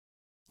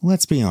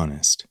Let's be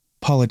honest,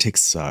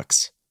 politics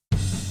sucks.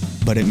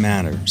 But it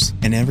matters,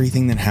 and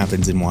everything that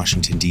happens in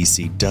Washington,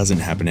 D.C. doesn't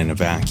happen in a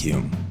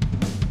vacuum.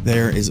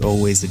 There is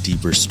always a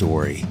deeper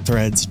story,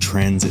 threads,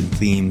 trends, and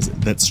themes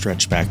that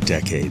stretch back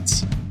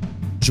decades.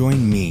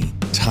 Join me,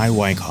 Ty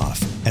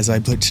Wyckoff, as I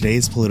put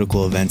today's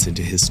political events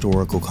into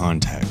historical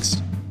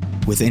context,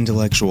 with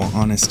intellectual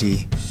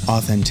honesty,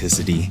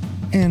 authenticity,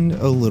 and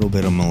a little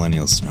bit of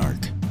millennial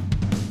snark.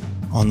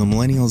 On the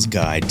Millennial's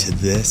Guide to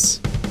this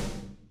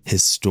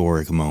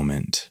historic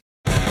moment.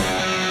 We have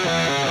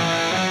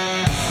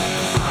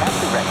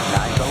to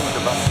recognize those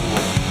of us who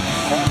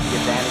have the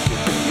advantages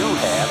that you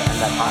have and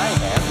that I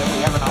have, that we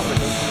have an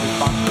obligation and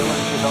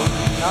responsibility to those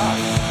who do not.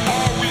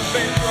 All we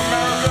say to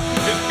America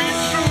is be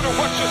true to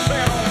what you say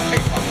on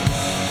paper.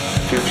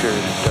 The future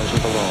doesn't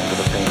belong to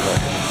the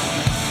faint-hearted.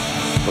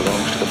 It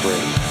belongs to the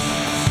brave.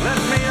 Let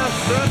me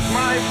assert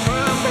my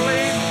firm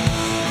belief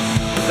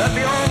that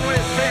the only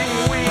thing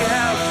we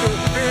have to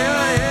fear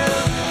is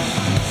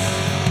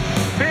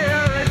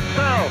fear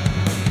itself.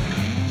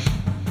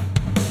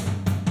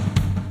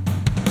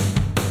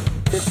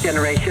 This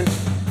generation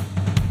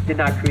did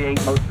not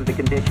create most of the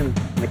conditions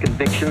and the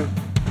convictions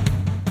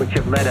which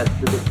have led us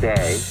to this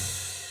day,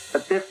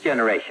 but this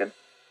generation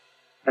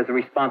has a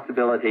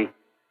responsibility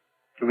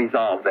to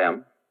resolve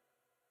them.